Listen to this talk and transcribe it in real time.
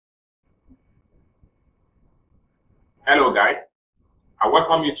Hello guys, I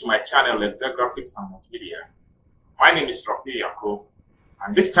welcome you to my channel Excel Graphics and Multimedia. My name is Rafi Yako,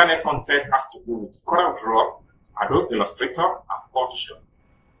 and this channel content has to do with CorelDRAW, Adobe Illustrator, and Photoshop.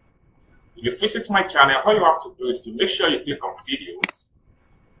 If you visit my channel, all you have to do is to make sure you click on videos.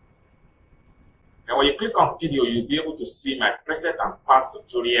 And when you click on video, you'll be able to see my present and past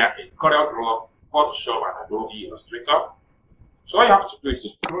tutorial in CorelDRAW, Photoshop, and Adobe Illustrator. So all you have to do is to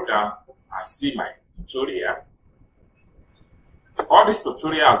scroll down and see my tutorial. All this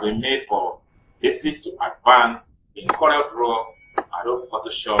tutorial has been made for basic to advanced in CorelDRAW, Adobe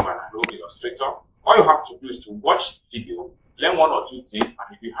Photoshop, and Adobe Illustrator. All you have to do is to watch the video, learn one or two things,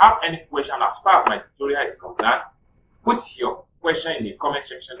 and if you have any question as far as my tutorial is concerned, put your question in the comment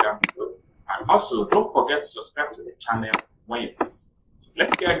section down below. And also, don't forget to subscribe to the channel when you visit.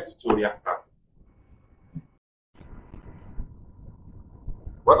 Let's get the tutorial started.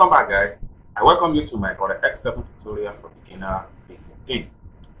 Welcome back, guys. I welcome you to my Corel X7 tutorial for beginner 15.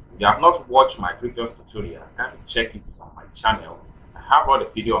 If you have not watched my previous tutorial, kindly check it on my channel. I have all the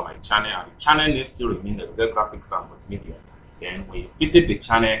video on my channel, and the channel name still remains Excel Graphics and Multimedia. Then when you visit the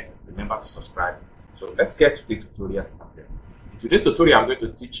channel, remember to subscribe. So let's get the tutorial started. In today's tutorial, I'm going to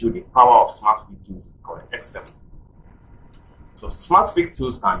teach you the power of Smart Fit tools in Corel X7. So Smart Fit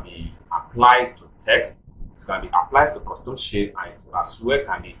tools can be applied to text, it can be applied to custom shape, and it as well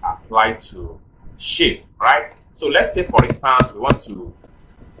can be applied to shape, right? So let's say, for instance, we want to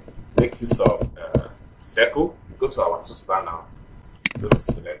make use of circle. Go to our toolbar now. Go to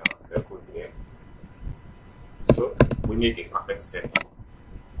select our circle here. So we make a perfect circle.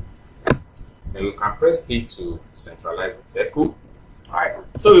 Then we can press P to centralize the circle. Right.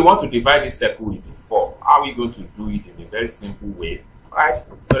 So we want to divide this circle into 4. How are we going to do it in a very simple way? Right.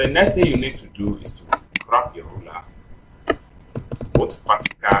 So the next thing you need to do is to grab your ruler, both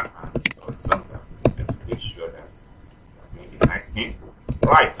vertical and horizontal, just to make sure that you're doing a nice thing.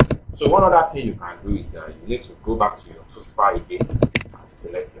 Right. So one other thing you can do is that you need to go back to your toolbar again and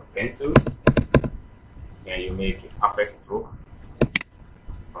select your pen tools. Then you make a perfect stroke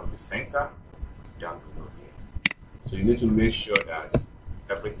from the center down below here. So you need to make sure that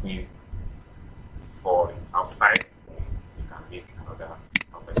everything falling outside. You can make another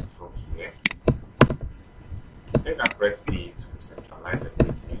perfect stroke here. Then I press P to centralize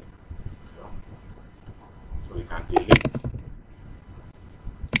everything. So we can delete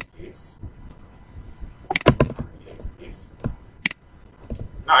this and delete this.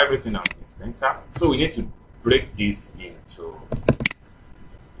 Now everything is in center. So we need to break this into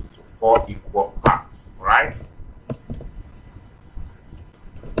 4 equal parts, right?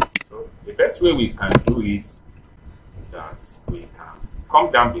 So the best way we can do it is that we can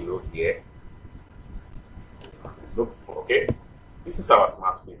come down below here. Look for, okay, this is our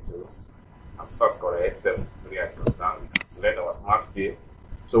Smart Fit tools. As far as Corel X7 tutorial is concerned, we can select our Smart Fit.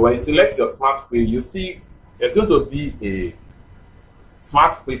 So when you select your Smart Fit, you see there's going to be a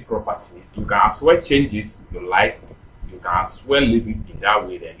Smart Fit property. You can as well change it if you like. You can as well leave it in that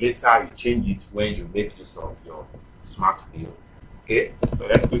way. Then later you change it when you make use of your Smart Fit. Okay, so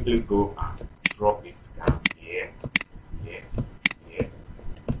let's quickly go and drop it down here, here, here.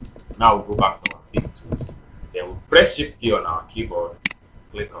 Now we'll go back to our big tools. Then we'll press Shift key on our keyboard,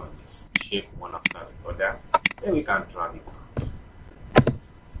 click on this shape one after the other. Then we can drag it out.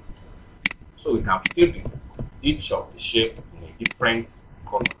 So we can fill each of the shape in a different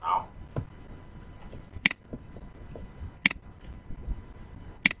color now.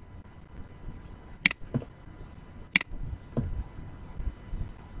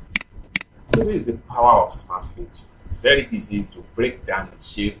 So this is the power of Smart Fit. It's very easy to break down the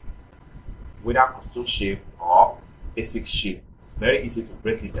shape, whether custom shape or basic shape. It's very easy to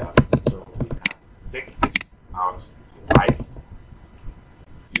break it down. So we can take this out if you like.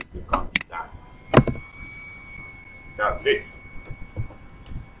 You become design. That's it.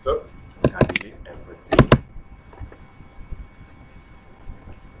 So we can delete everything.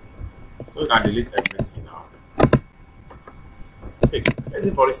 So we can delete everything now. Okay, let's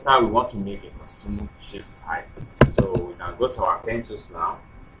say for instance we want to make a custom shape style. So we can go to our pen tools now.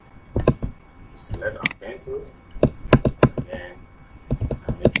 Select our pen tools, then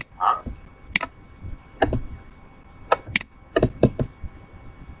make it part.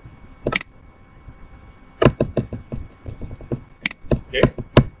 Okay.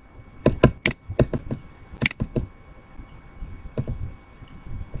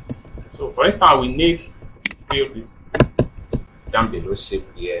 So for instance, we need to fill this down below shape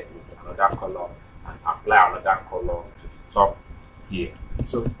here with another color and apply another color to the top here.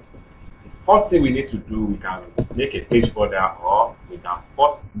 So first thing we need to do, we can make a page border, or we can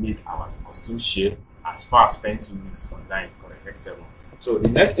first make our custom shape as far as pen tool is concerned for the X7. So the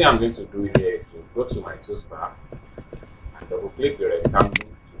next thing I'm going to do here is to go to my tools bar and double click the rectangle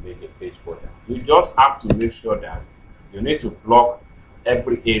to make a page border. You just have to make sure that you need to block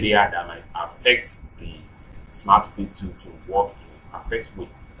every area that might affect the Smart Fit tool to work in a perfect way,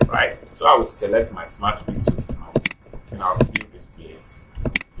 right? So I will select my Smart Fit tools now, and I'll fill this place.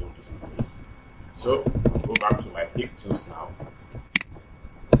 So I'll go back to my pick tools now.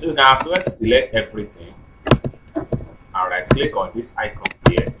 So you can as well select everything and right click on this icon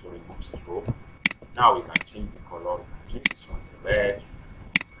here to remove stroke. Now we can change the color. We can change this one to red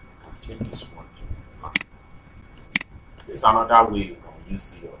and change this one to black. This is another way you can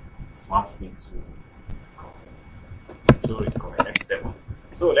use your Smart Fit tools to record X7.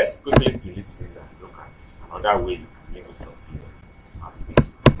 So let's quickly delete this and look at another way you can make use of your Smart Fit tool.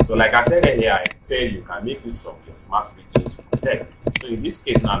 So like I said earlier, I said you can make use of your Smart Fit tools for text. So in this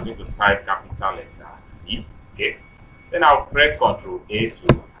case now I'm going to type capital letter E, okay? Then I'll press Ctrl A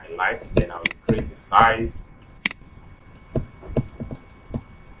to highlight, then I'll increase the size. So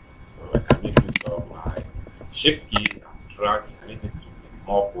I can make use of my Shift key and drag, I need it to be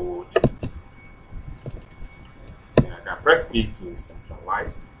more bold. Then I can press P to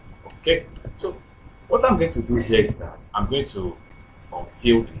centralize. Okay, so what I'm going to do here is that I'm going to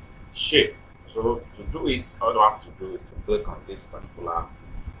unfill the shape. So to do it, all you have to do is to click on this particular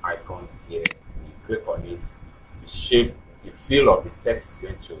icon here. When you click on it, the shape, the fill of the text is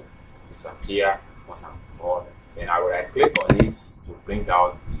going to disappear once and for all. Then I will right click on it to bring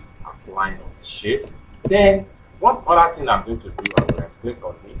out the outline of the shape. Then one other thing I'm going to do, I will right click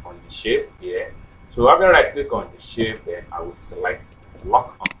on the shape here. So after right click on the shape, then I will select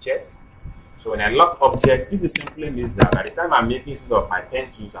lock objects. So when I lock objects, this is simply means that by the time I'm making use of my pen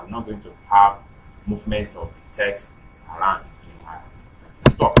tools, I'm not going to have movement of the text around in my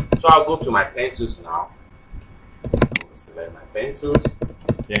stock. So I'll go to my pen tools now. I will select my pen tools.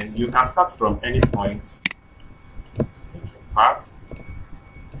 Then you can start from any point to make your part.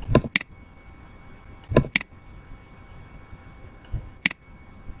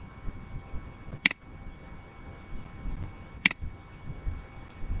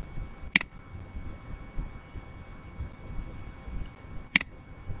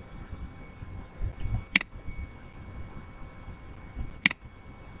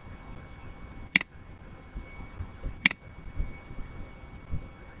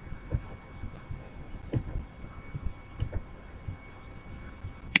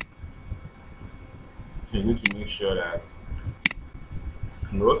 You need to make sure that it's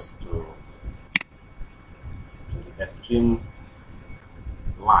close to the extreme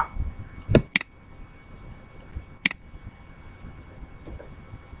line.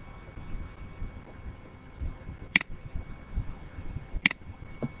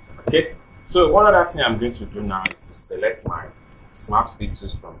 Okay, so one other thing I'm going to do now is to select my Smart Fit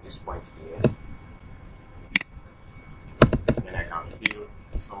tools from this point here. Then I can fill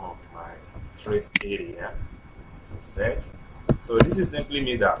some of my trace area to set. So this is simply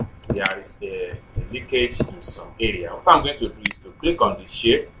means that there is a leakage in some area. What I'm going to do is to click on the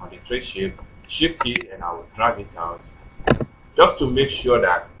shape, on the trace shape, Shift key, and I will drag it out just to make sure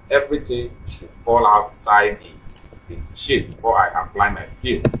that everything should fall outside the shape before I apply my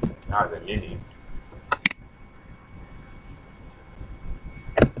fill. That's the meaning.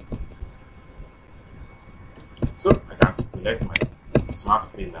 So I can select my Smart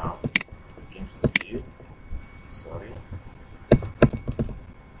Fill now. Sorry.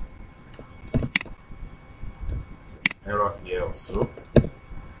 Error here also. So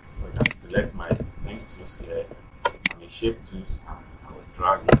I can select my pen tools here and the shape tools and I will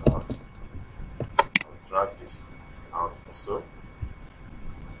drag it out. I will drag this out also.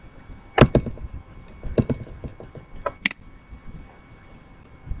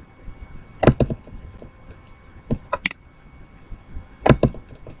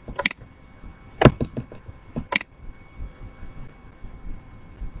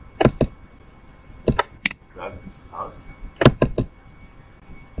 Drag this out.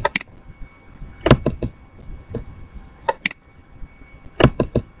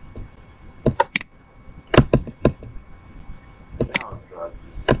 Now drag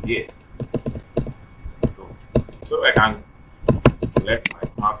this here. So I can select my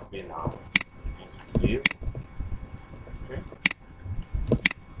Smart Fill now into Fill. Okay.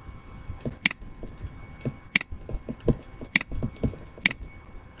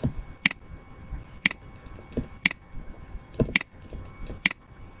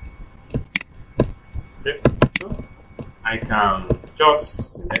 Okay, so I can just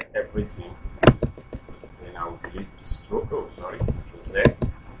select everything, then I will delete the stroke. Oh, sorry, Control Z.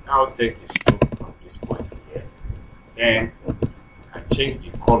 I'll take the stroke from this this point here. Then I change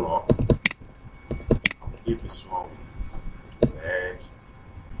the color. I'll fill this one with red.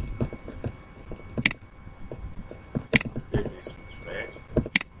 Fill this with red.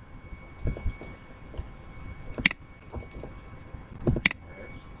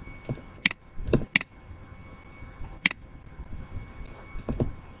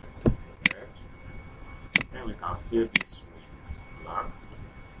 Then we can fill this with black.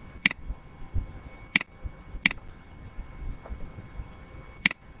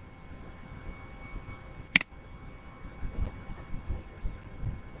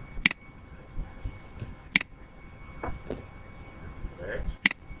 Red.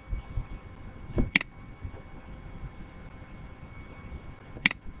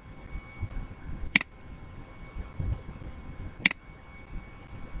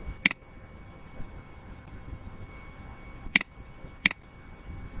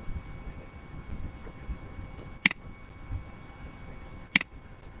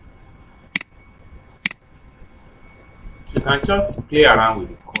 You can just play around with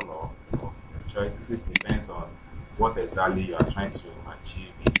the color of your choice. This depends on what exactly you are trying to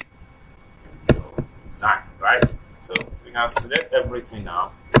achieve in your design, right? So we can select everything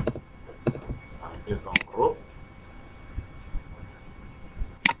now and click on group.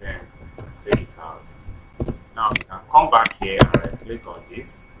 Then take it out. Now you can come back here and right click on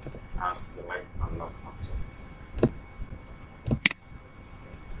this and select unlock object.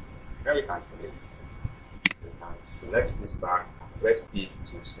 Then we can create. We can select this back and press P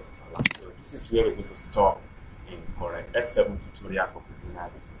to set alarm. So this is where we're going to stop in Corel X7 tutorial for beginner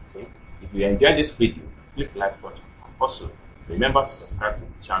 15. If you enjoyed this video, click like button and also remember to subscribe to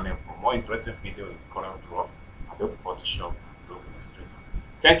the channel for more interesting videos in CorelDRAW, Adobe Photoshop, and Adobe Illustrator.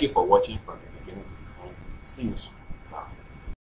 Thank you for watching from the beginning to the end. See you soon.